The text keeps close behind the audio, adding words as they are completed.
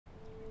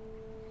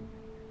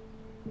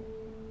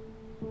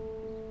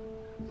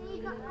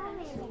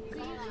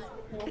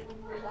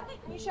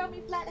Can you show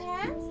me flat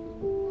hands?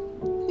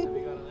 Have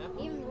you got an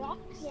apple? In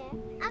rocks? Yeah.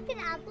 I got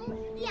an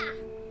apple. Yeah.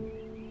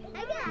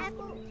 I got an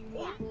apple.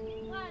 Yeah.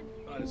 One.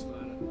 I just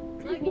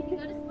farted. Logan, you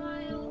gotta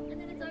smile,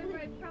 and then it's over,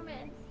 I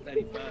promise.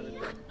 Daddy farted.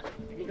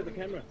 Look at the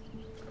camera.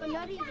 I'm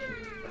not eating.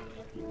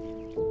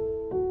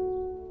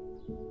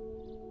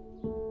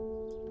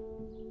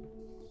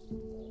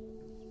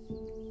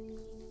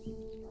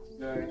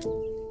 No.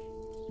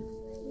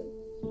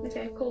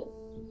 Okay, cool.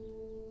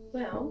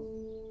 Well,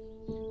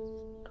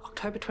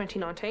 October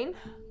 2019,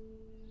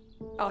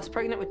 I was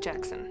pregnant with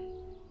Jackson.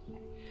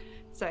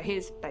 So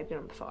here's baby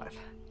number 5.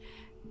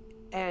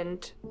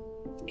 And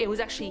it was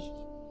actually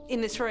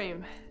in this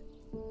room.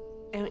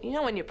 And you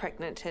know when you're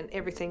pregnant and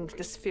everything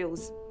just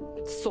feels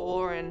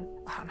sore and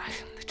I don't know,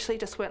 literally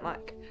just went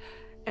like,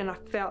 and I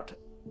felt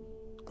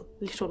a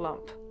little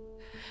lump.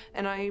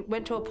 And I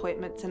went to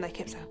appointments and they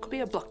kept saying, it could be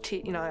a blocked,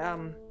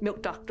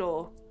 milk duct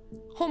or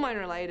hormone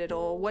related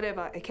or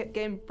whatever. It kept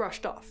getting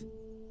brushed off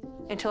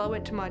until I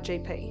went to my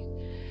GP.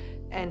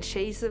 And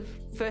she's the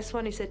first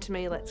one who said to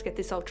me, let's get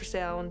this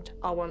ultrasound.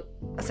 I want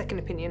a second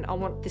opinion. I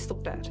want this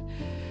looked at.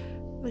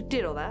 We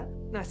did all that.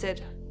 And I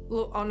said,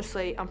 look,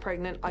 honestly, I'm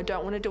pregnant. I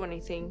don't want to do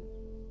anything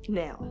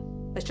now.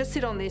 Let's just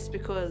sit on this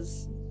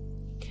because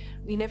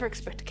you never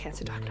expect a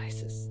cancer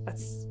diagnosis.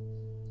 That's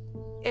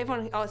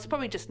everyone, oh, it's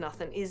probably just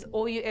nothing, is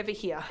all you ever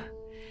hear.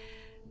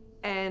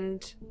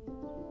 And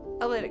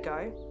I let it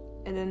go.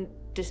 And then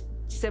just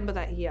December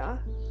that year,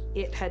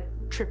 it had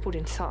tripled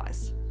in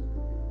size.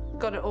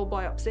 Got it all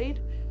biopsied.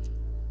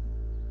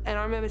 And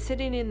I remember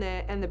sitting in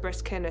there and the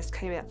breast care nurse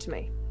came out to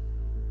me.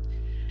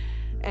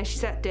 And she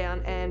sat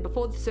down and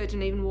before the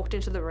surgeon even walked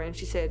into the room,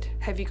 she said,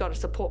 have you got a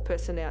support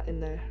person out in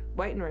the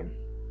waiting room?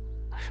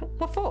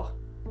 What for?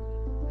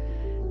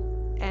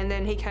 And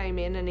then he came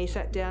in and he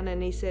sat down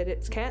and he said,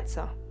 it's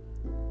cancer.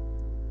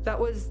 That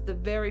was the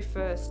very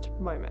first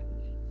moment.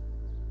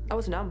 I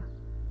was numb.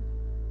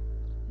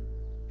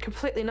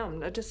 Completely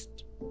numb. I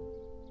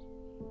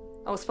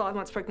was 5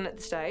 months pregnant at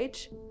the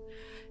stage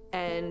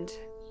and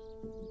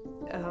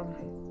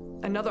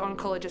another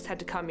oncologist had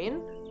to come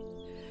in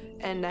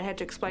and they had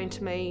to explain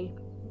to me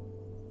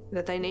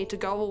that they need to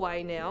go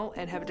away now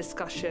and have a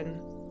discussion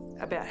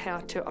about how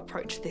to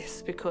approach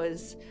this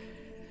because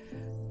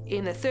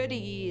in the 30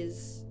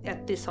 years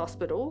at this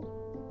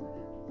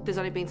hospital, there's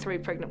only been 3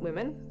 pregnant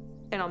women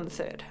and I'm the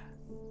 3rd.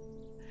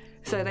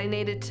 So they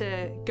needed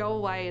to go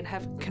away and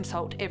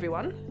consult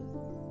everyone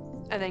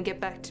and then get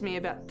back to me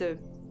about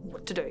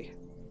what to do.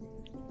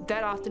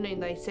 That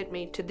afternoon they sent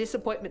me to this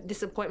appointment,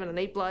 I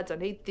need bloods, I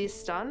need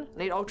this done,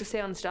 I need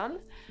ultrasounds done.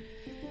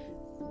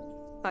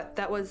 But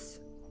that was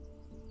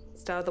the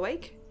start of the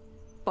week.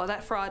 By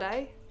that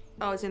Friday,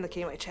 I was in the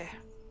chemo chair.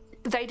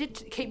 They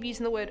did keep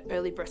using the word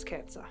early breast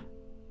cancer.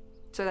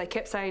 So they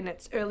kept saying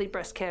it's early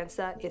breast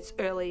cancer, it's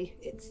early,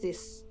 it's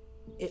this,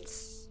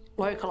 it's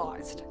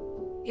localised,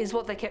 is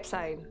what they kept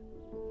saying.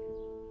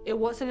 It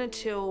wasn't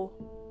until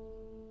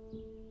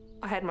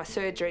I had my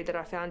surgery that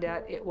I found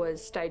out it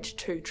was stage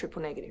 2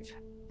 triple negative.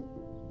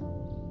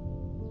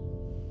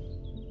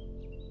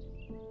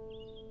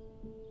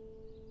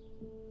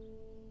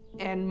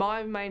 And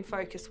my main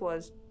focus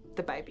was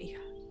the baby.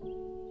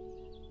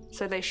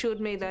 So they assured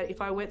me that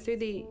if I went through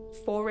the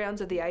 4 rounds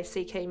of the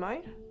AC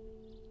chemo,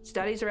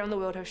 studies around the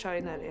world have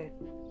shown that it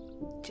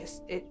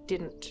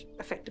didn't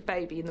affect the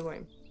baby in the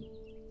womb.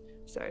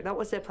 So that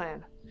was their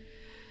plan,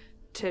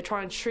 to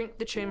try and shrink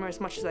the tumour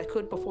as much as they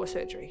could before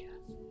surgery.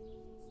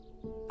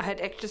 I had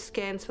extra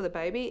scans for the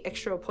baby,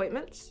 extra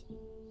appointments,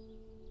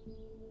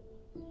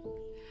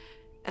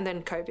 and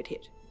then COVID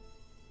hit.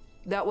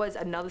 That was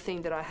another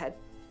thing that I had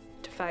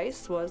to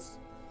face was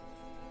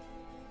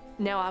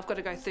now I've got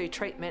to go through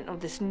treatment of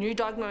this new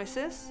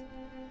diagnosis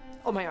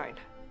on my own.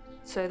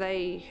 So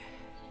they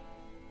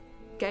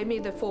gave me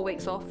the 4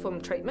 weeks off from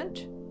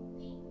treatment.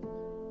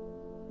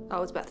 I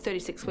was about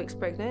 36 weeks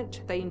pregnant.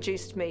 They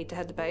induced me to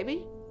have the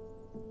baby.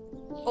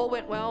 All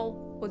went well,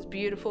 was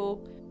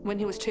beautiful. When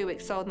he was 2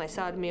 weeks old and they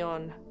started me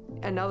on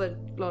another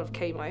lot of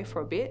chemo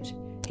for a bit,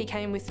 he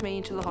came with me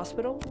into the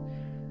hospital.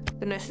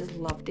 The nurses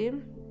loved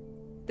him.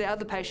 The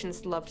other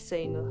patients loved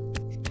seeing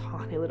the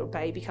tiny little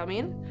baby come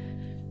in.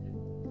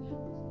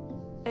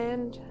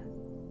 And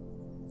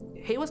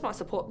he was my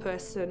support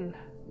person,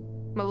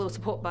 my little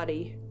support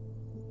buddy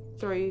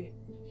through,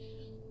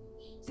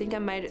 I think I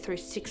made it through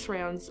 6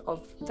 rounds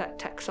of that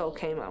Taxol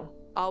chemo.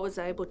 I was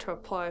able to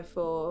apply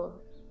for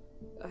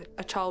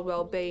a child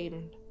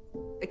wellbeing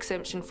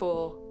exemption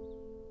for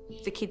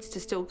the kids to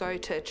still go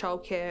to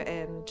childcare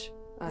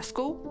and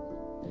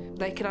school.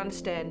 They could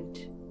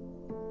understand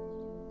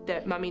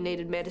that mummy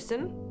needed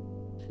medicine,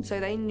 so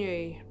they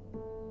knew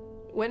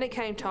when it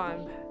came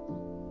time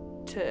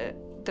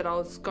that I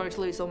was going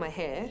to lose all my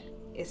hair,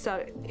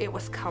 it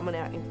was coming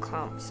out in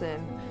clumps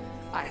and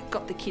I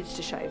got the kids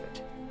to shave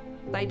it.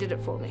 They did it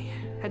for me.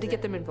 Had to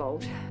get them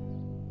involved.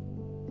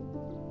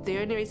 The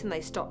only reason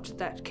they stopped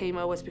that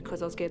chemo was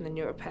because I was getting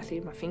the neuropathy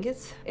in my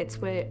fingers. It's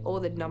where all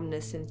the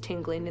numbness and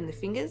tingling in the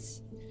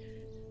fingers.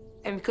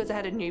 And because I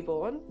had a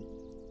newborn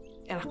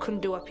and I couldn't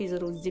do up his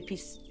little zippy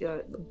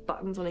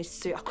buttons on his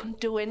suit. I couldn't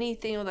do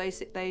anything. Or they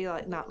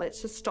like, nah,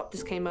 let's just stop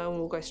this chemo and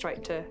we'll go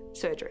straight to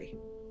surgery.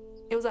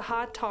 It was a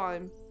hard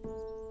time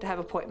to have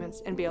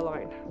appointments and be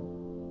alone.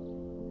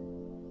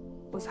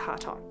 It was a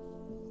hard time.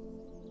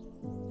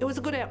 It was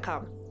a good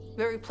outcome.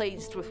 Very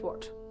pleased with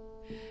what.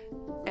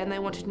 And they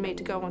wanted me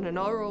to go on an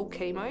oral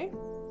chemo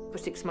for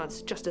 6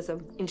 months, just as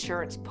an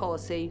insurance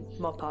policy,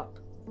 mop up,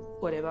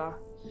 whatever.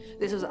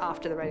 This was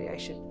after the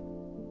radiation.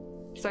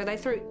 So they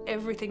threw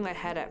everything they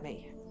had at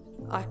me.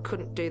 I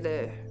couldn't do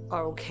the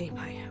oral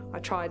chemo. I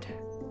tried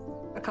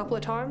a couple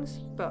of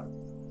times, but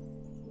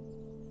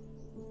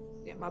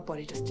yeah, my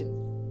body just didn't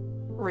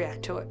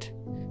react to it.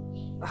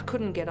 I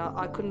couldn't get up,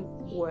 I couldn't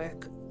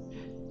work,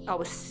 I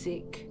was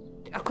sick.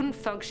 I couldn't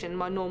function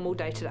my normal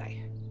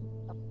day-to-day.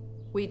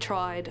 We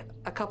tried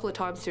a couple of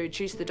times to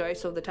reduce the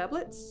dose of the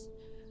tablets,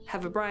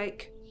 have a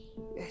break,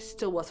 it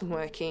still wasn't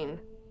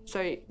working.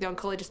 So the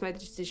oncologist made the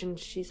decision,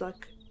 she's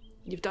like,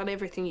 you've done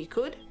everything you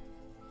could,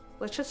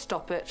 let's just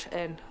stop it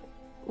and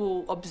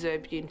we'll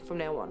observe you from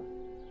now on.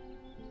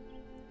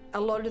 A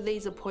lot of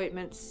these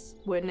appointments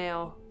were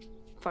now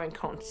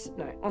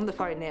on the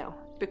phone now,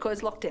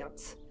 because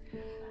lockdowns.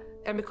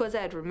 And because they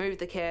had removed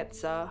the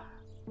cancer,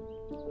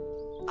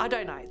 I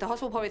don't know, the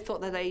hospital probably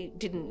thought that they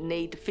didn't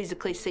need to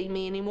physically see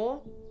me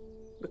anymore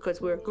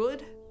because we're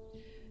good,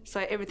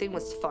 so everything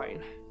was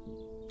phone.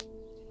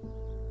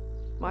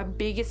 My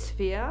biggest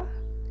fear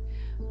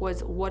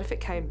was, what if it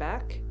came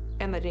back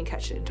and they didn't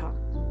catch it in time?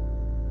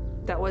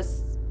 That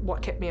was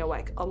what kept me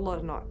awake a lot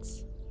of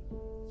nights.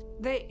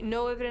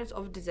 No evidence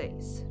of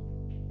disease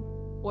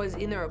was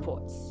in the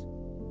reports.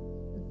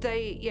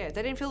 They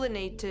didn't feel the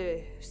need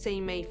to see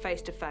me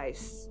face to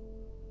face.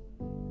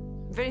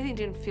 If anything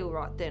didn't feel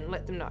right then,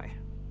 let them know.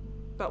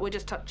 But we're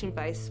just touching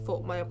base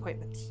for my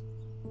appointments.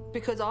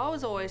 Because I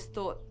was always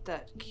thought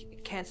that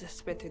cancer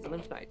spread through the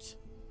lymph nodes.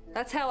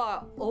 That's how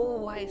I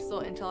always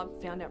thought, until I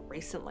found out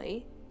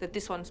recently that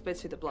this one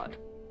spreads through the blood.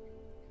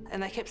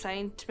 And they kept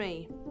saying to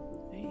me,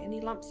 any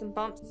lumps and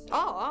bumps?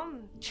 Oh,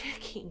 I'm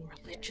checking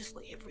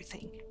religiously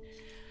everything.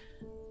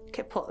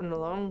 Kept plodding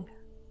along,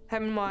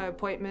 having my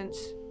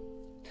appointments.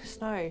 There's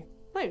no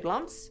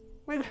lumps.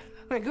 We're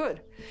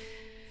good.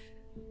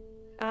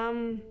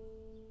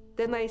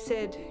 Then they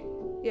said,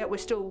 yeah, we're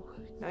still,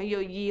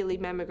 your yearly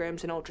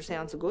mammograms and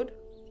ultrasounds are good.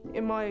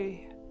 And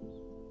my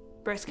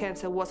breast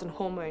cancer wasn't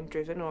hormone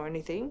driven or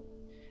anything.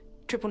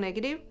 Triple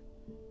negative.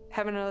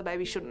 Having another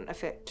baby shouldn't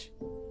affect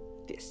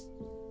this.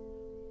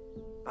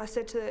 I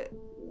said to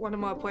one of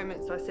my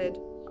appointments, I said,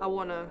 I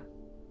want to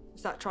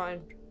start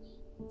trying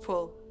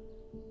for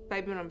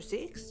baby number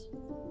 6.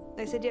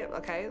 They said, yeah,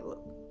 okay,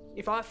 look,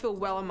 if I feel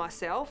well in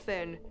myself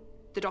and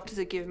the doctors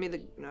have given me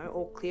the,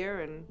 all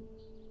clear, and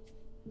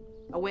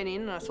I went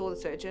in and I saw the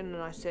surgeon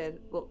and I said,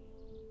 look,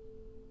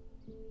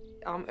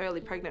 I'm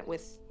early pregnant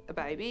with a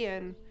baby,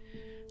 and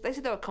they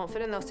said they were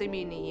confident they'll see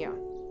me in a year.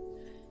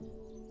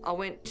 I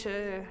went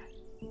to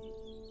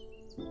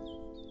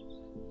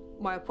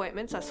my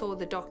appointments, I saw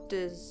the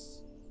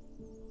doctors.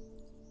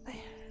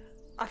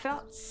 I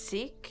felt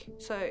sick,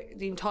 so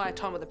the entire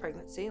time of the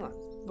pregnancy, like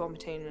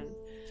vomiting, and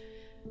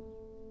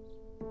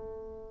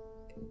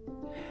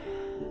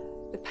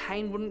the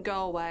pain wouldn't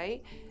go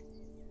away,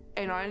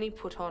 and I only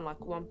put on like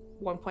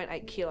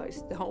 1.8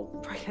 kilos the whole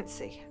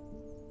pregnancy.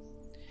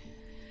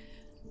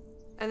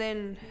 And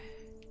then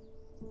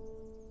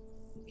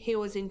he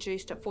was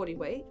induced at 40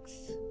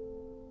 weeks.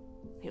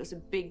 He was a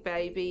big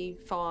baby,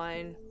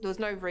 fine. There was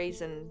no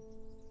reason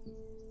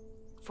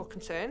for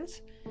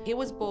concerns. He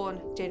was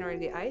born January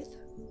the 8th,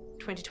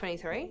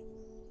 2023.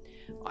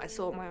 I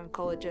saw my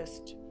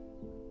oncologist.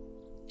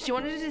 She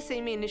wanted to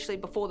see me initially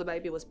before the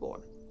baby was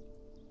born,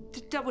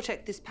 to double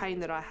check this pain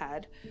that I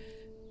had,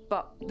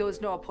 but there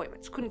was no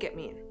appointments, couldn't get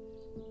me in.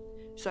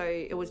 So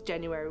it was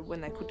January when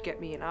they could get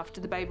me in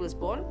after the baby was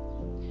born.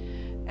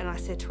 And I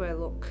said to her,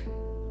 look,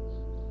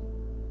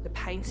 the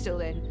pain's still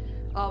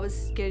in. I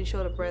was getting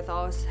short of breath,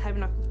 I was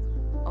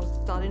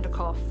starting to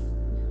cough.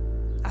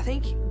 I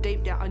think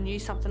deep down I knew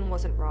something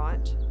wasn't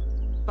right,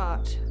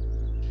 but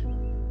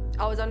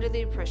I was under the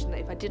impression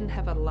that if I didn't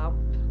have a lump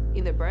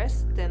in the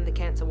breast, then the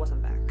cancer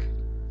wasn't back.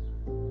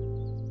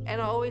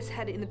 And I always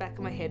had it in the back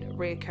of my head,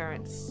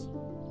 reoccurrence,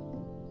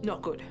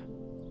 not good.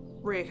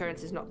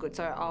 Reoccurrence is not good,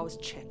 so I was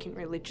checking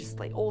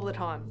religiously all the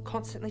time,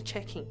 constantly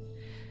checking.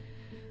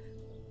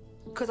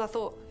 Because I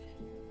thought,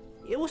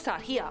 it will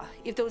start here.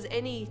 If there was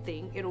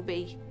anything, it'll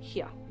be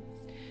here.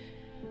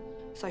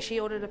 So she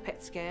ordered a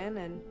PET scan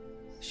and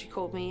she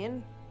called me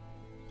in.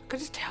 I could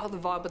just tell the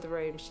vibe of the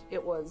room.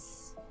 It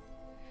wasn't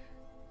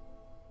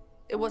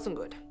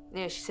good.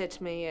 Yeah, she said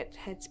to me it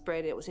had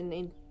spread. It was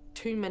in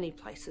too many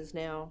places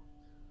now.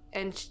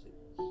 And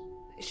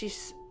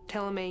she's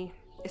telling me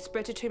it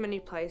spread to too many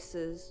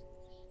places.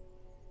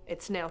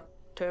 It's now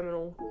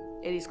terminal.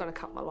 It is going to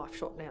cut my life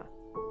short now.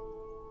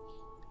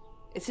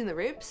 It's in the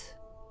ribs,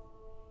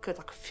 because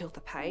I could feel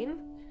the pain.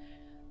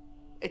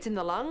 It's in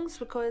the lungs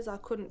because I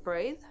couldn't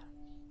breathe.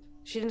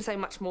 She didn't say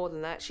much more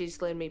than that. She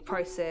just let me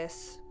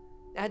process.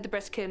 I had the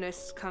breast care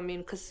nurse come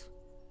in because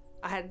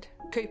I had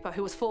Cooper,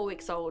 who was 4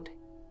 weeks old,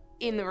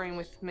 in the room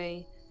with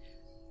me.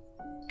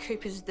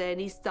 Cooper's there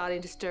and he's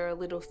starting to stir a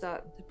little.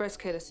 The breast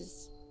cancer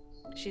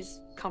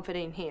she's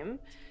comforting him.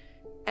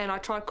 And I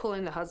tried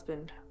calling the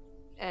husband,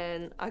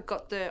 and I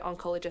got the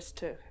oncologist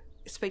to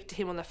speak to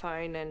him on the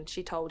phone, and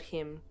she told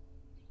him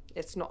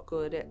it's not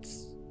good,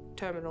 it's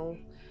terminal.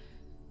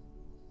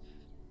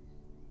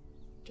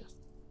 Just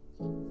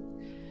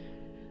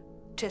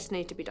tests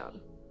need to be done.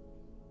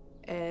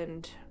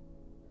 And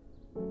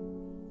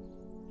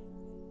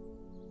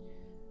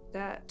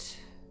that,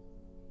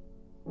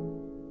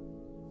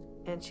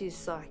 and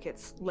she's like,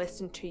 it's less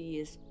than 2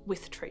 years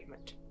with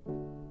treatment.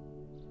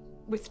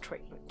 With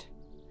treatment.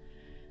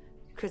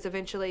 Because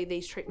eventually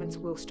these treatments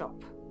will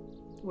stop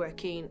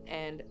working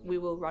and we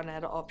will run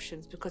out of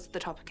options because of the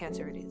type of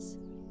cancer it is.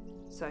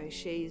 So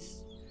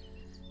she's...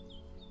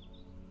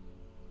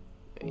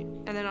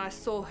 And then I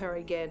saw her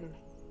again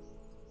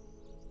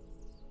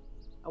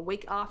a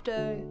week after,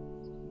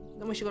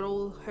 then when she got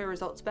all her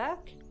results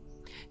back.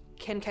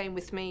 Ken came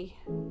with me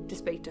to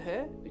speak to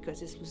her because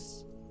this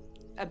was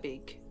a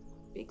big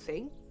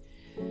thing.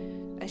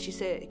 And she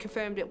said,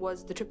 confirmed it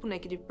was the triple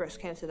negative breast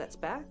cancer that's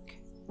back,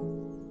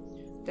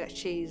 that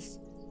she's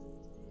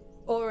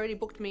already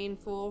booked me in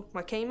for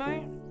my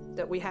chemo,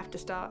 that we have to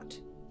start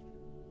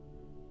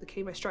the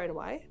chemo straight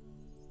away.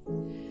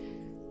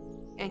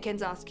 And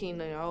Ken's asking,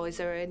 is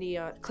there any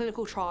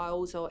clinical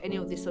trials or any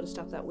of this sort of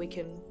stuff that we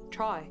can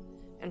try?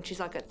 And she's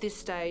like, at this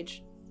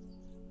stage,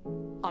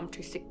 I'm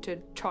too sick to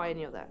try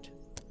any of that.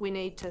 We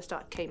need to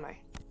start chemo.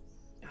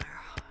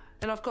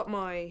 And I've got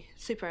my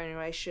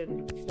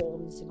superannuation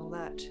forms and all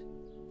that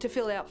to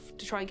fill out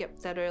to try and get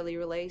that early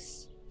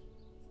release.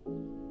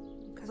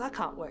 Because I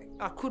can't work.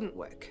 I couldn't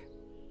work.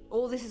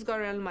 All this is going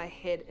around in my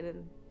head,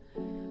 and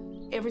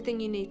everything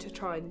you need to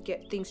try and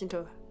get things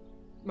into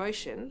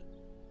motion.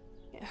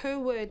 Her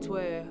words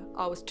were,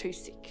 I was too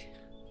sick.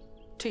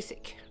 Too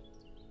sick,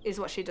 is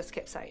what she just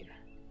kept saying.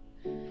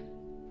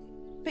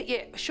 But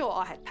yeah, sure,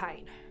 I had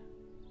pain.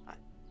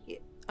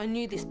 I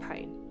knew this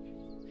pain.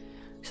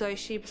 So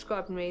she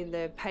prescribed me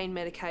the pain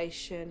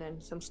medication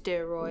and some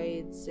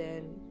steroids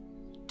and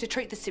to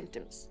treat the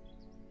symptoms.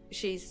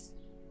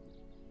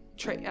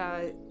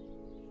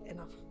 And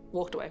I've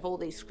walked away with all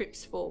these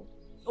scripts for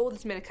all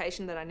this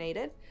medication that I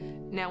needed.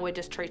 Now we're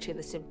just treating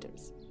the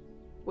symptoms.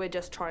 We're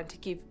just trying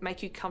to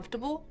make you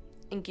comfortable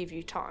and give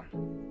you time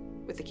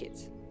with the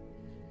kids.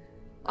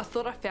 I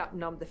thought I felt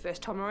numb the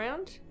first time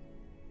around.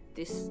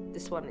 This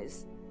one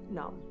is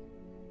numb.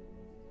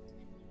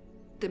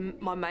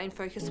 My main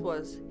focus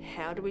was,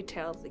 how do we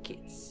tell the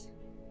kids?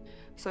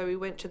 So we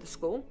went to the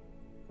school.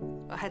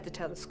 I had to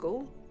tell the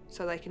school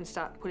so they can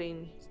start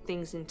putting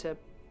things into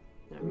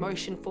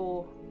motion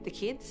for the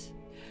kids.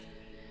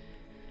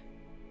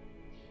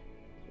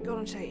 Got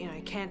on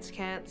to, Cancer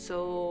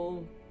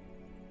Council,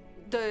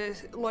 the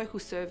local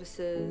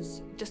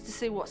services, just to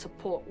see what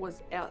support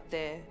was out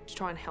there to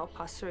try and help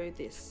us through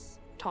this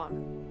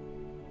time.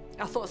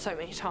 I thought so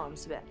many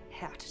times about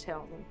how to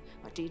tell them.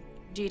 Like, do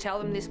you tell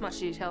them this much?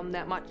 Do you tell them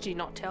that much? Do you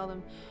not tell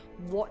them?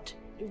 What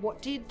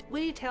do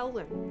you tell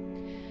them?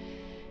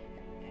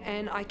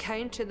 And I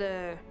came to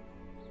the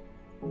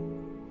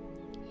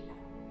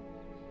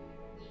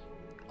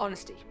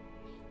honesty.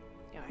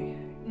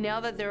 Now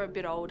that they're a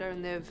bit older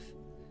and they've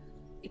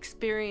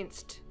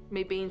experienced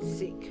me being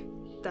sick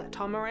that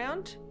time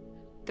around,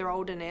 they're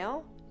older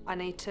now, I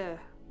need to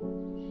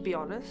be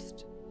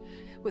honest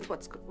with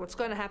what's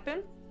going to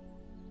happen.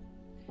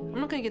 I'm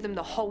not going to give them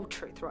the whole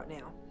truth right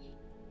now,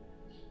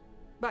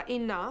 but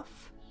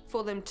enough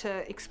for them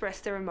to express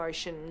their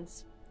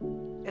emotions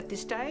at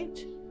this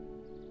stage.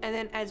 And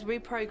then as we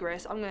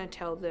progress, I'm going to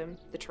tell them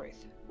the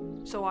truth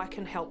so I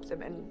can help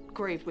them and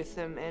grieve with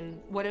them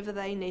and whatever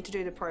they need to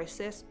do to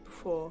process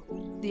before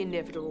the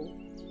inevitable,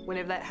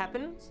 whenever that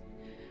happens,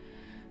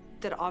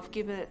 that I've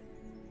given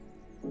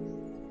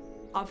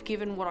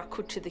what I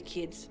could to the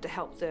kids to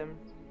help them,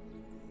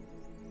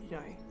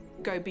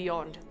 go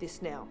beyond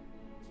this now.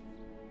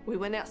 We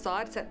went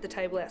outside, sat at the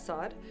table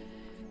outside,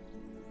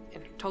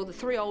 and told the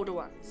 3 older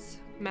ones,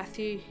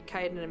 Matthew,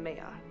 Caden and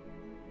Mia.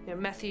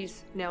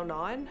 Matthew's now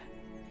 9,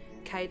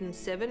 Caden's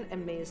 7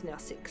 and Mia's now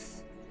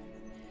 6.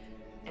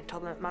 And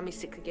told them that Mummy's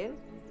sick again.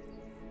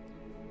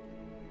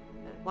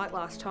 And like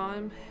last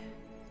time,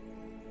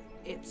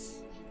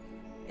 it's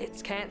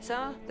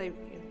cancer. They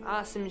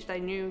asked them if they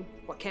knew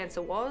what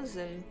cancer was,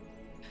 and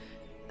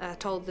I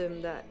told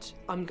them that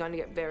I'm going to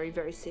get very,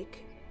 very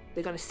sick.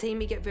 They're going to see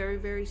me get very,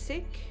 very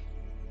sick.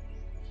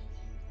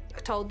 I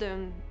told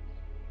them,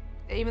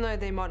 even though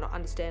they might not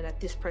understand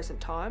at this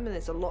present time, and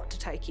there's a lot to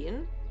take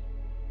in,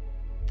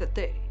 that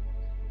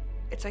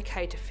it's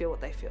okay to feel what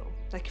they feel.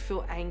 They can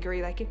feel angry,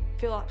 they can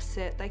feel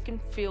upset, they can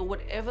feel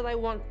whatever they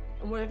want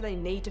and whatever they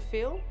need to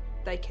feel,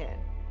 they can.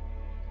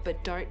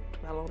 But don't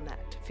dwell on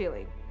that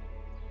feeling.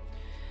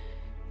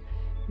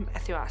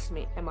 Matthew asked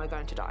me, am I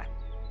going to die?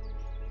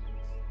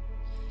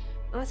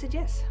 And I said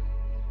yes.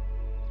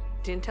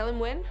 Didn't tell him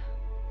when.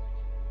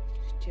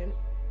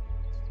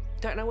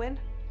 Don't know when.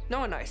 No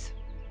one knows.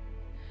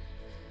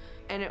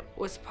 And it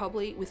was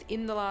probably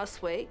within the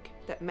last week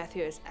that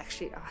Matthew has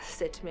actually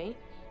said to me,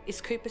 "Is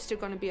Cooper still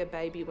going to be a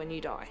baby when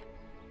you die?"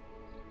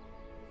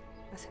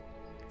 I said,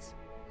 "It's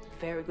a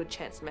very good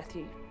chance,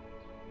 Matthew.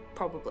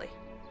 Probably."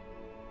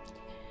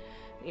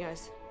 He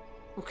goes,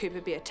 "Will Cooper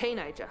be a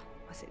teenager?"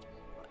 I said,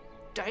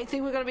 "Don't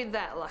think we're going to be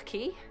that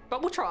lucky,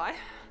 but we'll try."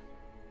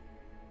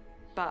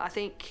 But I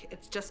think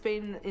it's just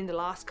been in the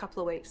last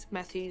couple of weeks,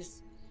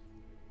 Matthew's,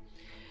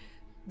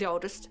 the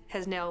oldest,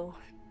 has now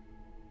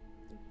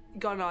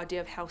got an idea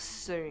of how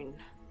soon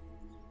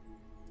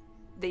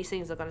these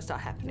things are going to start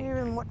happening. You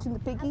even watching the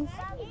piggies?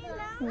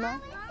 No?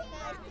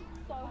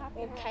 Well,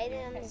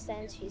 Kaden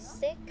understands she's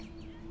sick.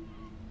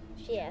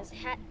 She has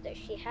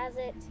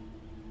it.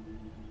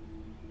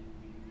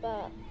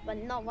 But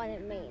not what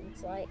it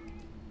means, like,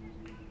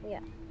 yeah.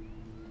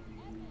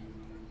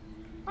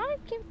 I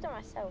keep it to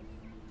myself.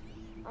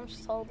 I'm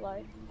so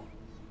low.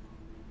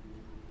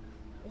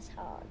 It's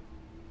hard.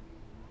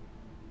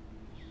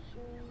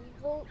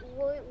 Will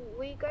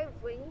you go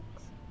with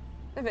wings?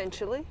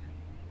 Eventually.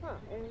 Huh,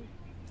 and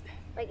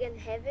like in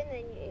heaven,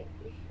 and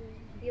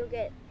you'll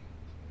get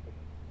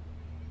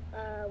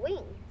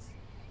wings.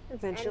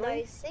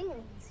 Eventually. And those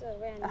things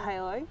around. A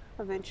halo,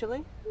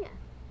 eventually. Yeah.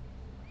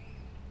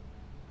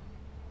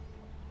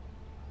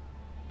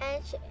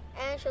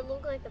 And she'll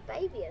look like a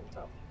baby on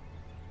top.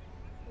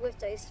 With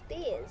those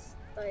spears.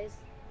 Those.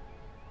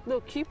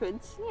 Little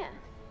cupids. Yeah.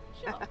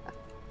 Sure.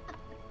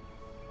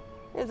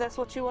 If that's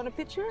what you want to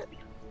picture it,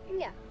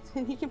 Yeah.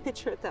 you can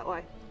picture it that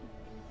way.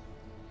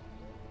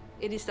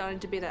 It is starting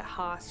to be that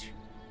harsh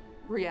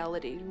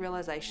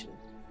realization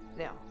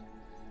now.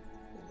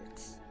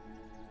 It's,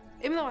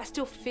 even though I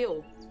still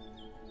feel,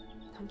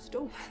 I'm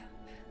still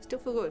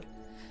feel good.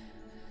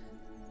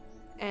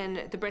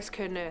 And the breast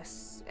care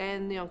nurse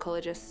and the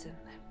oncologist,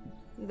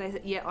 and they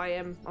said, yeah,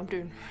 I'm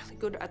doing really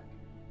good.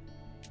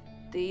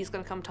 There's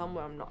gonna come a time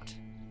where I'm not.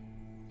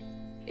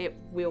 It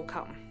will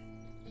come.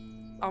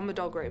 I'm a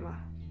dog groomer.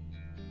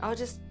 I'll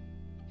just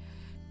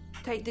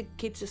take the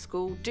kids to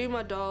school, do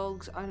my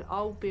dogs, and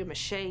I'll be a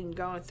machine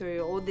going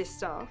through all this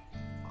stuff.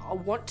 I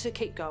want to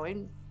keep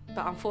going,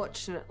 but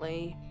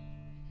unfortunately,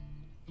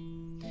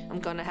 I'm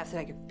gonna have to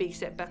take a big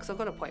step back because I've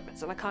got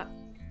appointments and I can't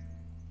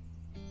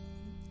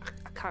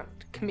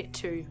commit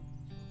to.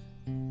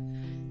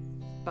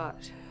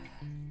 But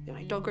you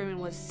know, dog grooming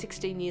was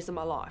 16 years of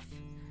my life,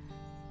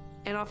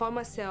 and I find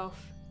myself,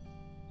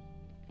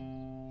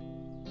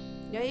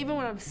 you know, even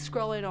when I'm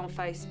scrolling on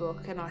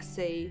Facebook and I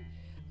see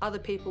other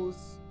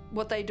people's,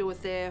 what they do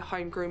with their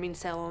home grooming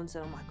salons,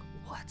 and I'm like,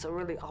 what?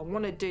 I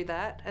want to do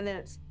that. And then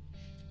it's,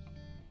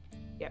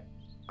 yep,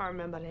 I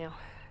remember now.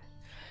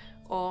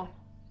 Or,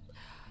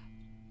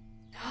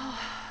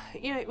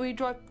 you know, we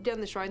drive down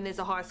this road and there's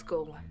a high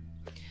school.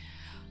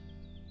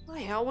 Oh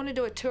yeah, I want to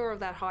do a tour of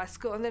that high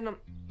school. And then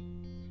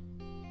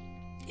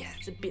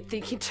it's a bit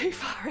thinking too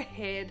far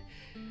ahead.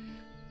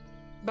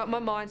 But my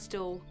mind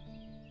still,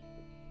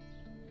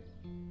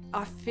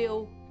 I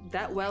feel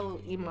that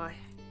well in my,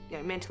 you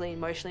know, mentally,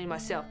 emotionally,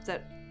 myself,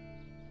 that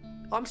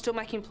I'm still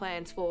making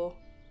plans for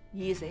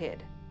years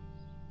ahead.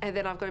 And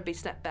then I've got to be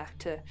snapped back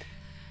to,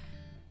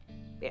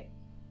 yeah,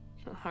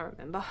 I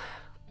remember.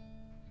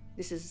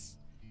 This is,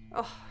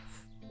 no,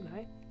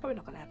 probably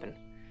not going to happen.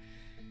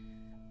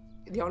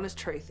 The honest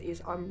truth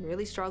is I'm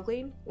really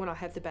struggling when I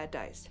have the bad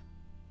days.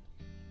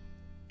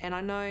 And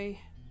I know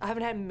I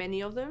haven't had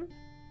many of them,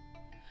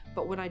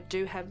 but when I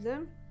do have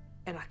them,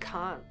 and I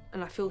can't,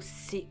 and I feel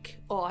sick,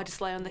 or I just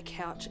lay on the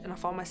couch and I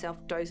find myself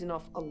dozing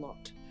off a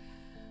lot.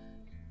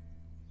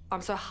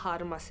 I'm so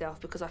hard on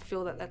myself because I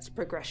feel that that's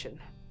progression.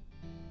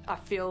 I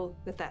feel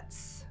that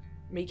that's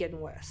me getting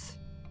worse.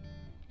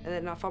 And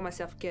then I find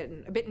myself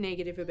getting a bit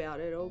negative about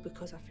it all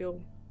because I feel,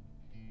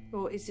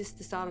 well, is this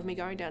the start of me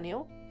going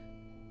downhill?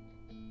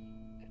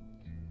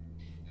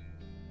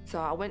 So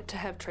I went to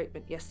have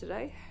treatment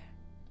yesterday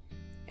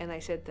and they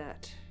said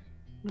that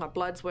my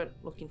bloods weren't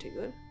looking too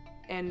good.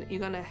 And you're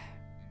gonna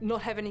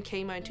not have any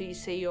chemo until you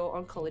see your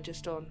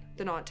oncologist on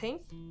the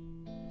 19th.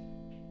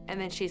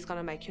 And then she's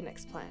gonna make your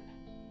next plan.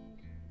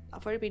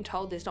 I've already been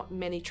told there's not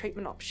many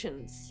treatment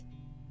options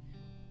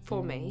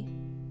for me.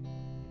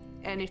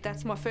 And if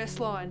that's my first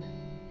line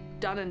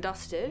done and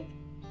dusted,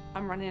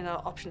 I'm running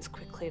out of options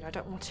quickly and I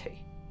don't want to.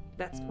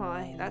 That's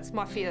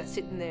my fear that's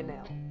sitting there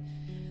now.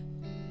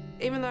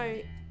 Even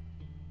though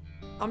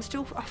I'm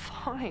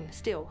fine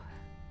still.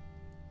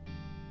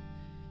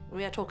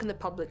 We are talking the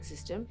public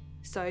system,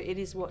 so it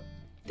is what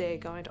they're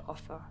going to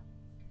offer.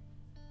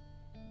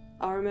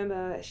 I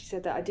remember she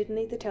said that I didn't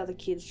need to tell the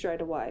kids straight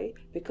away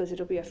because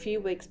it'll be a few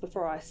weeks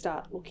before I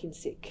start looking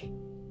sick.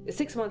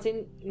 6 months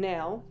in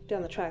now,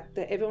 down the track,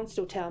 that everyone's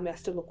still telling me I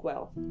still look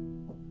well.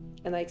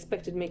 And they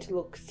expected me to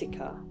look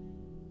sicker.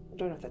 I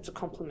don't know if that's a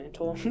compliment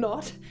or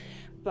not,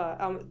 but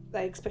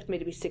they expect me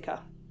to be sicker.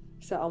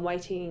 So I'm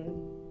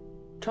waiting,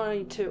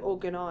 trying to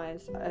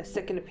organise a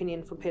second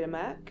opinion from Peter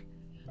Mac.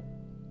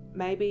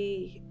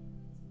 Maybe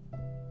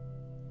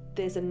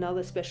there's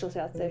another specialist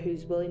out there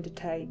who's willing to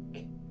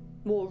take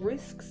more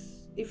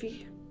risks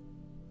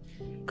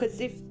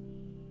because if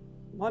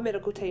my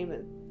medical team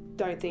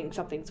don't think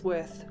something's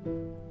worth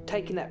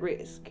taking that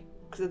risk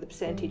because of the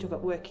percentage of it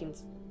working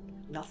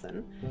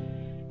nothing,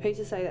 who's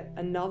to say that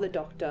another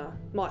doctor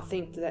might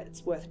think that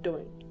it's worth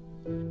doing?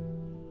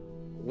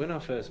 When I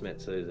first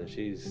met Susan,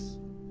 she's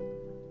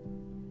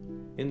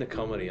in the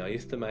comedy. I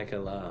used to make her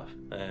laugh,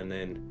 and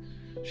then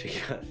she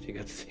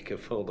got sick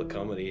of all the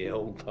comedy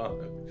all the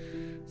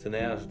time. So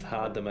now it's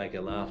hard to make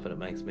her laugh, but it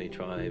makes me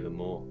try even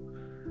more.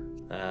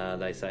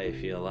 They say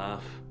if you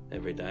laugh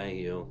every day,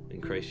 you'll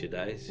increase your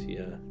days.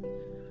 Yeah,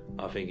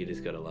 I think you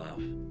just got to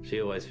laugh.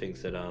 She always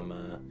thinks that I'm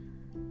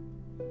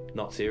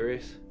not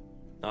serious.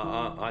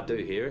 I do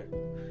hear it.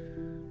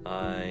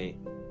 I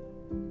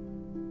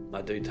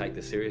do take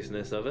the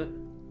seriousness of it,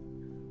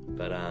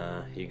 but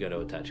you got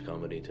to attach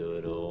comedy to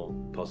it or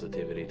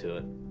positivity to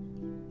it.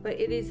 But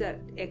it is that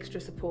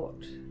extra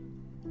support.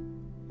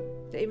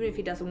 So even if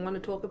he doesn't want to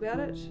talk about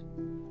it,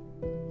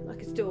 I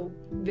can still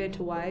vent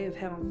away of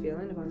how I'm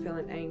feeling, if I'm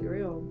feeling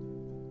angry, or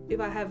if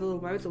I have little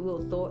moments or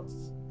little thoughts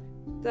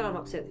that I'm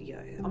upset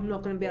that, I'm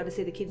not going to be able to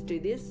see the kids do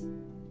this,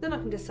 then I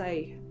can just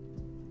say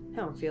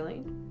how I'm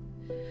feeling.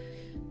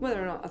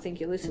 Whether or not I think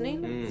you're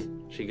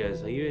listening. She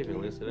goes, are you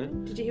even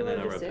listening? Did you hear what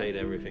I And just then I repeat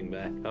said? everything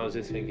back. I was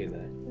just thinking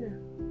that. Yeah.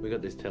 We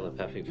got this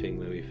telepathic thing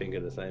where we finger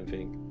the same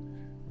thing.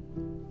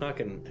 I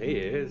can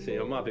hear. See,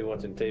 I might be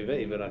watching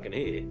TV, but I can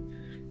hear.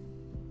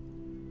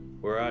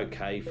 We're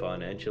okay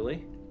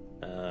financially.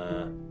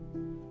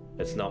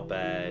 It's not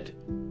bad,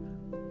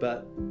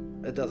 but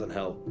it doesn't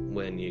help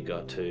when you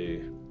got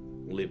to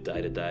live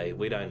day to day.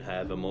 We don't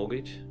have a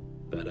mortgage,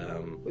 but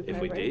if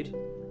we did,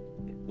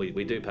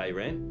 we do pay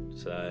rent,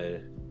 so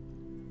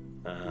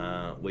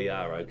we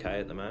are okay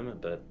at the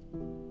moment, but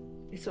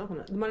It's not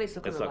gonna. The money's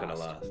not gonna. it's not going to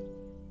last.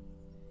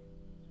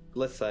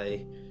 Let's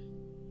say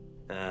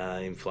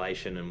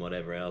inflation and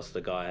whatever else,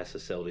 the guy has to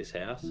sell this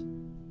house.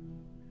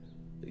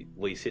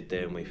 We sit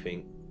there and we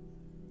think,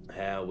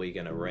 how are we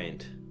going to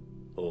rent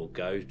or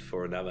go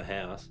for another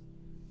house?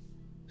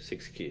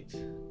 6 kids.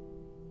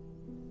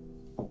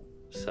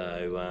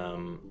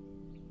 So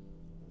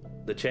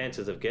the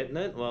chances of getting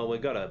it, well,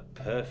 we've got a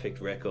perfect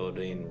record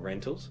in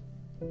rentals,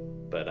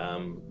 but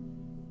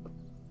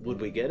would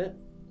we get it?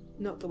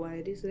 Not the way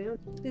it is now.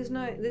 There's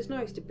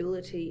no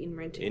stability in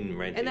renting. In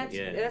renting,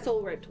 and that's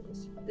all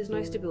rentals. There's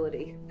no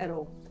stability at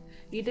all.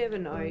 You never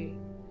know.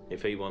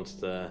 If he wants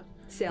to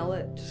Sell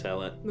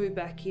it. Move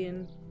back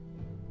in.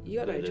 You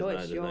got no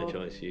choice. There's no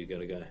choice. You got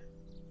to go.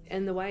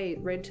 And the way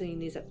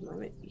renting is at the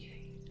moment.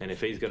 And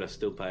if he's got to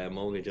still pay a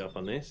mortgage off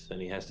on this,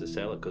 and he has to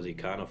sell it because he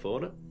can't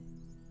afford it,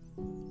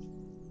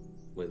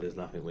 well, there's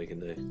nothing we can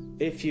do.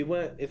 If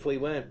we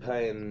weren't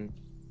paying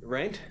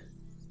rent,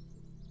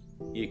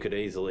 you could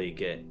easily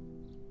get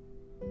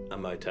a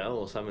motel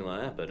or something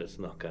like that, but it's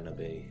not going to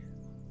be.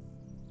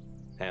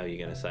 How are you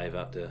going to save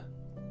up to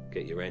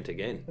get your rent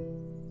again?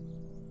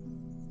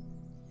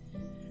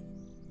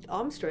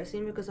 I'm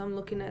stressing because I'm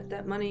looking at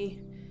that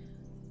money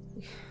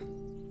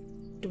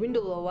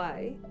dwindle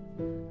away,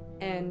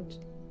 and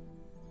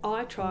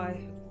I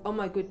try on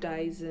my good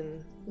days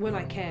and when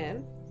I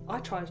can, I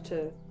try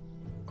to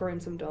groom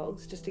some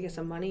dogs just to get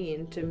some money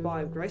in to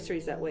buy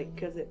groceries that week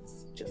because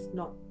it's just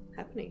not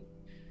happening.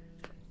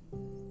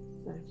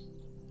 So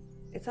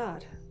it's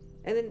hard.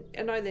 And then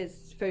I know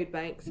there's food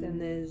banks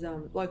and there's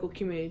local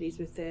communities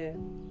with their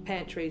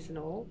pantries and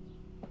all.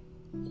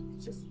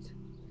 It's just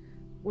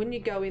when you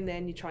go in there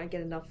and you try and get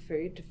enough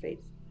food to feed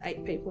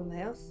 8 people in the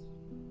house,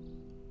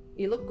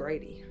 you look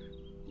greedy.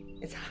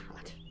 It's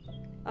hard.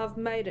 I've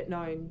made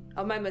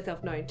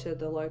myself known to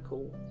the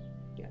local,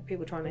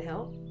 people trying to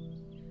help.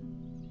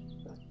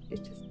 But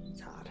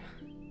it's hard.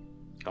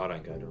 I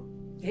don't go to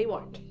him. He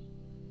won't.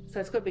 So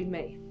it's got to be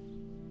me.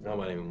 I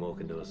won't even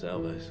walk into a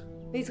Salvos.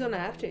 He's gonna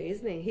have to,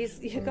 isn't he?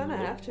 You're gonna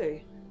have to.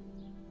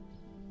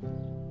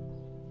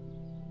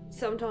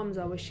 Sometimes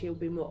I wish he'll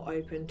be more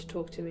open to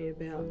talk to me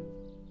about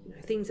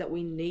things that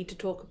we need to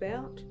talk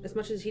about. As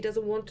much as he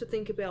doesn't want to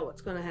think about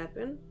what's going to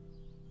happen,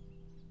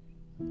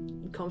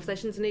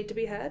 conversations need to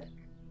be had,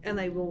 and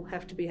they will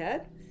have to be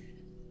had.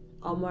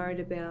 I'm worried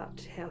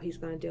about how he's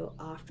going to deal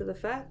after the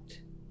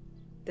fact,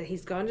 that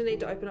he's going to need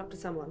to open up to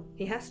someone.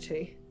 He has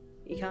to.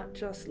 You can't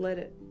just let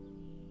it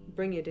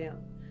bring you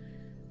down.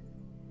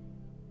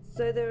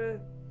 So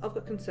I've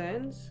got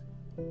concerns.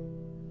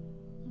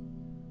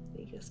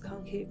 You just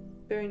can't keep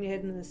burying your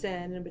head in the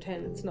sand and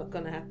pretend it's not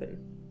going to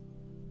happen.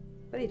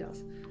 But he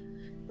does.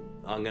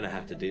 I'm going to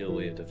have to deal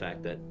with the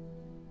fact that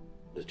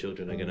the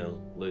children are going to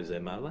lose their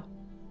mother.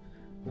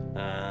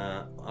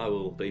 I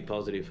will be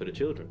positive for the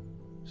children,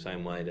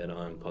 same way that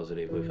I'm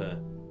positive with her.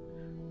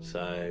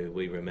 So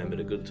we remember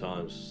the good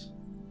times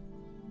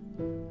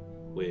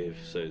with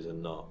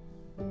Susan, not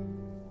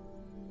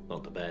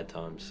the bad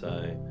times.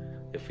 So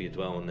if you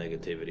dwell on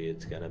negativity,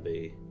 it's going to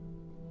be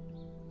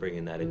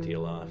bringing that into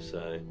your life.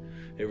 So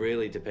it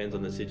really depends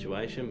on the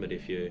situation, but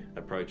if you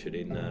approach it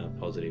in a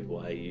positive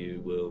way,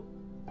 you will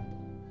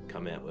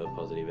come out with a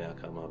positive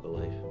outcome, I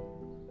believe.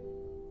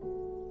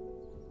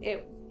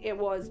 It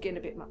was getting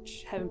a bit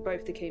much, having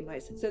both the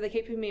chemos. So they're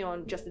keeping me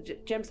on just the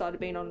gem side of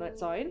being on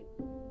its own.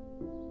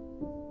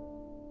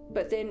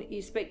 But then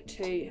you speak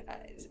to,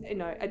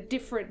 a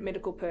different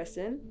medical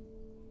person.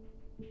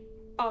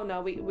 Oh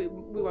no, we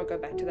won't go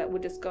back to that. We're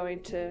just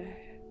going to.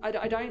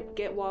 I don't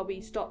get why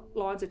we stop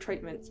lines of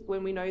treatments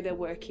when we know they're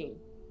working,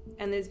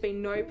 and there's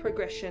been no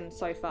progression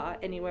so far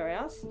anywhere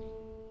else.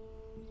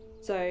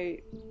 So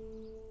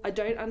I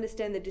don't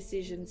understand the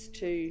decisions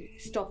to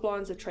stop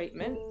lines of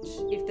treatment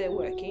if they're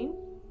working,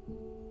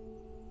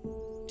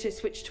 to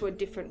switch to a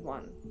different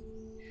one.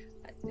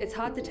 It's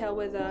hard to tell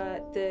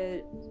whether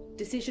the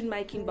decision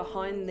making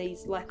behind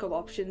these lack of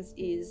options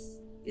is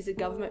it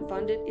government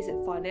funded, is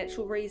it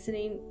financial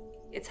reasoning?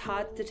 It's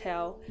hard to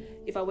tell.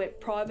 If I went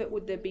private,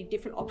 would there be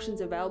different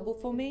options available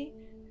for me?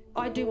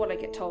 I do what I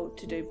get told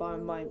to do by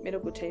my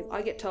medical team.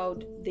 I get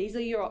told, these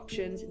are your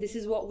options, this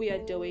is what we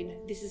are doing,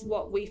 this is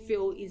what we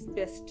feel is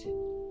best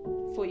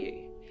for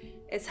you.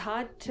 It's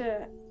hard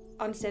to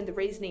understand the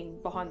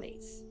reasoning behind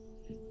these.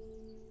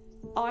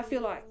 I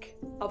feel like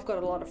I've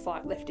got a lot of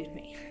fight left in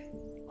me.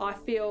 I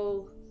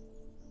feel,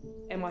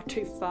 am I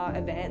too far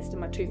advanced,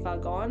 am I too far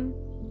gone,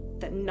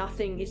 that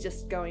nothing is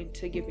just going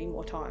to give me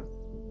more time.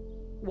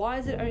 Why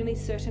is it only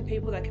certain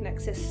people that can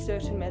access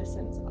certain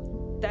medicines?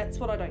 That's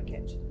what I don't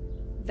get.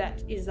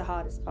 That is the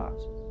hardest part.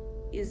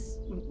 Is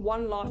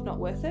one life not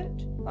worth it?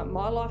 Like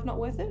my life not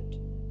worth it?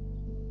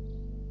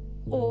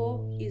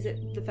 Or is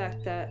it the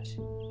fact that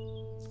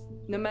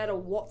no matter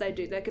what they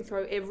do, they can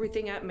throw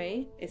everything at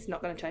me, it's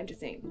not going to change a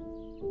thing?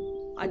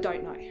 I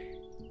don't know.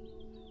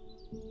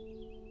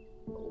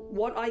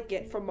 What I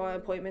get from my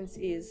appointments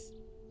is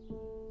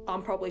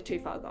I'm probably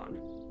too far gone.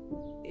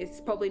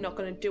 It's probably not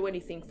going to do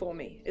anything for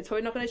me. It's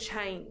probably not going to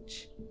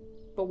change.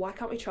 But why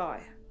can't we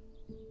try?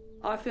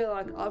 I feel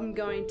like I'm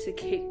going to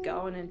keep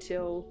going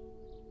until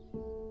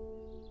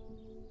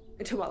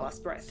my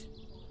last breath.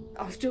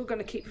 I'm still going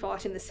to keep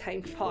fighting the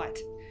same fight.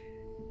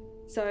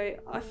 So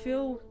I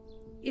feel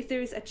if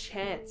there is a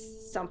chance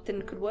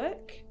something could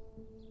work,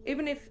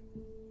 even if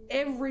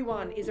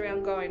everyone is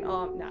around going,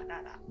 oh, no,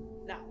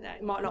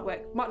 it might not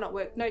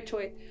work, no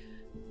choice.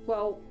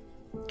 Well,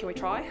 can we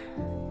try?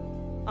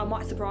 I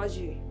might surprise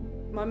you.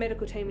 My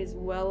medical team is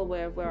well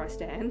aware of where I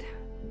stand.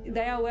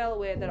 They are well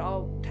aware that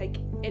I'll take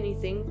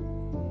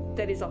anything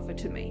that is offered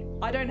to me.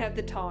 I don't have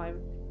the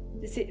time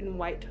to sit and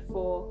wait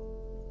for,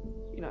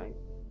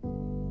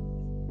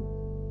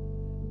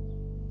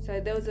 So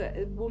there was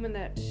a woman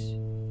that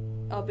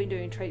I've been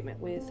doing treatment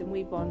with, and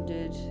we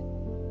bonded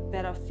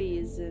about our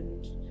fears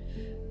and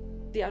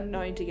the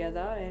unknown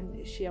together,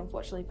 and she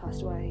unfortunately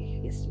passed away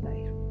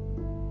yesterday.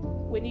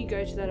 When you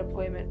go to that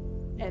appointment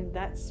and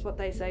that's what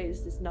they say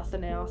is there's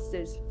nothing else,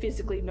 there's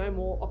physically no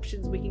more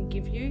options we can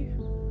give you,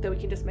 that we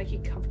can just make you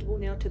comfortable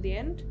now to the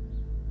end,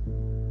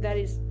 that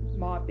is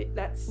my bit.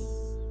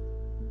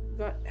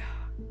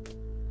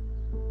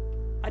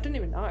 I don't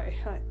even know.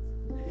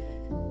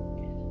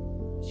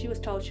 She was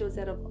told she was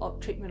out of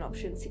treatment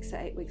options 6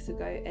 to 8 weeks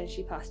ago, and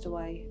she passed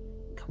away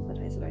a couple of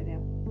days ago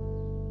now.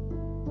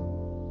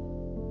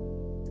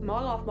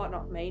 My life might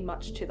not mean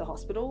much to the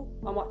hospital.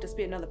 I might just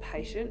be another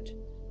patient.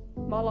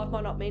 My life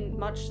might not mean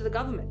much to the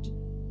government.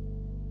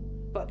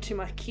 But to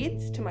my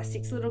kids, to my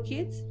 6 little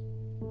kids,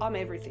 I'm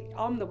everything.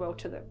 I'm the world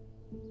to them.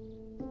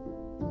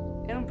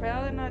 And I'm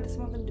proud, and I just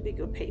want them to be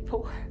good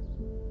people.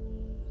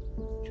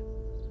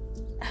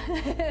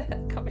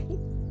 Coming.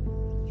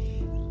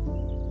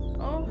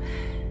 Oh.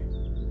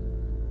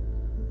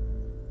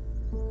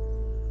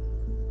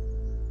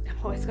 I'm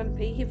always going to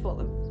be here for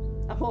them.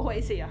 I'm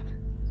always here.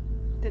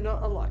 They're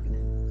not alone.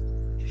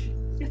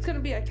 It's going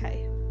to be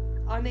okay.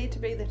 I need to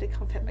be there to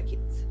comfort my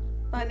kids.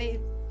 I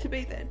need to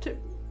be there to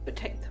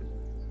protect them.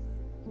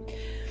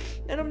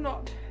 And I'm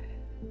not.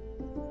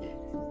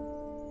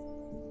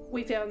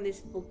 We found this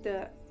book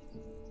that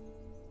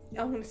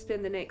I'm going to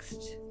spend the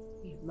next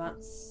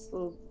months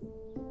or,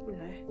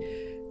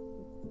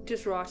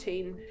 just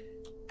writing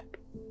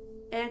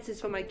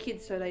answers for my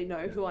kids so they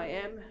know who I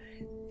am.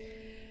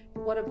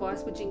 What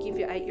advice would you give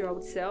your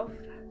 8-year-old self?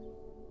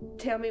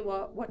 Tell me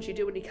what you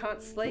do when you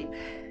can't sleep.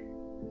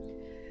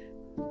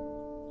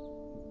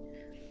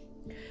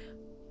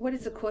 What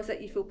is the cause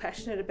that you feel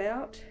passionate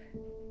about?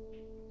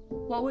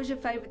 What was your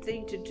favourite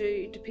thing to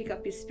do to pick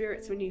up your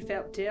spirits when you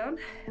felt down?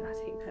 I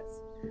think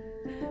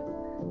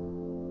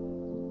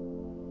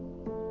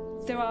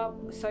there are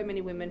so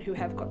many women who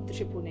have got the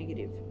triple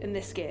negative and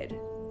they're scared.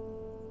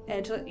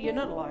 And you're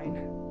not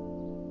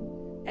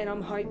alone. And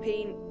I'm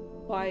hoping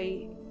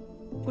by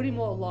putting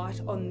more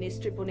light on this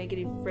triple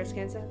negative breast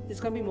cancer, there's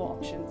going to be more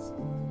options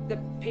that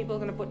people are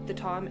going to put the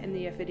time and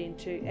the effort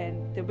into,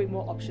 and there'll be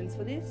more options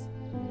for this.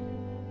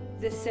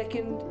 The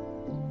second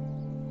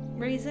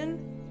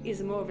reason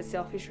is more of a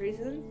selfish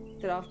reason,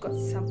 that I've got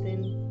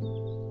something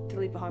to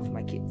leave behind for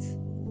my kids.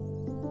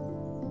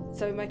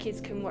 So my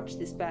kids can watch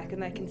this back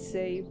and they can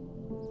see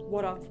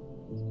what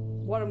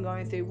I'm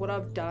going through, what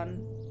I've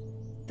done,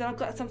 that I've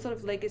got some sort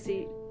of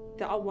legacy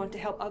that I want to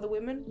help other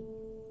women,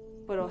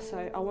 but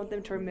also I want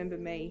them to remember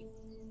me,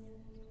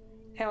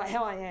 how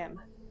I am.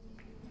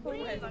 What's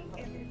that?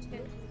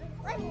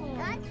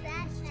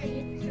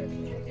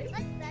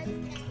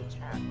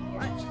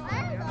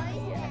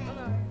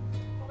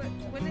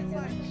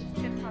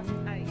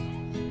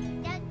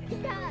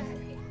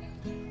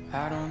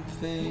 I don't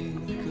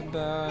think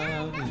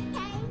about it.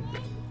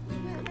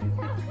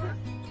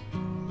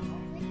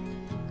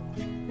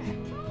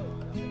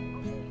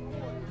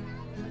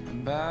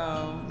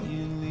 About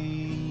you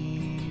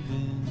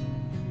leaving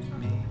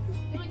me.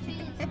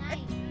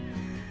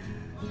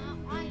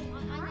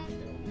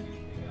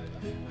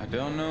 I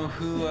don't know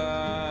who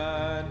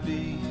I'd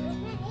be.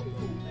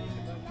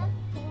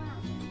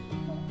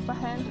 My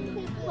hand.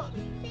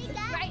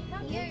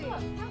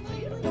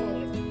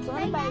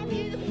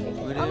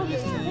 Would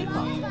everything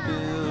we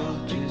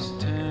built just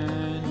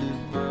turn to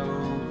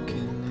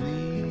broken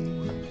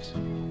leaves?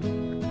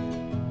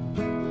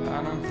 I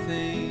don't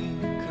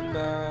think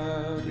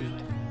about it.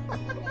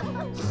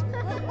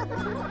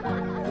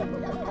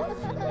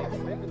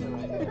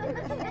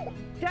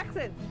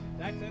 Jackson.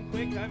 Jackson,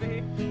 quick, over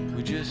here.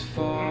 We just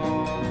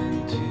fall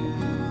into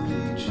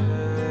each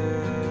other's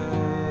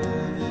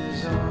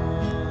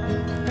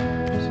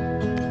arms.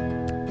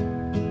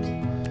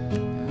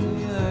 We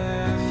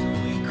laugh and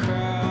we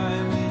cry,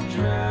 we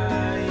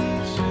dry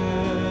each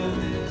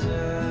other's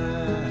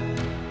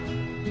eyes.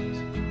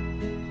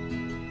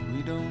 We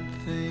don't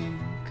think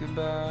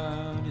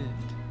about it.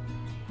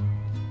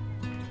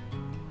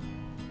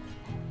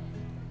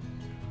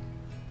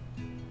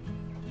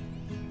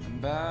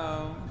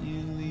 About you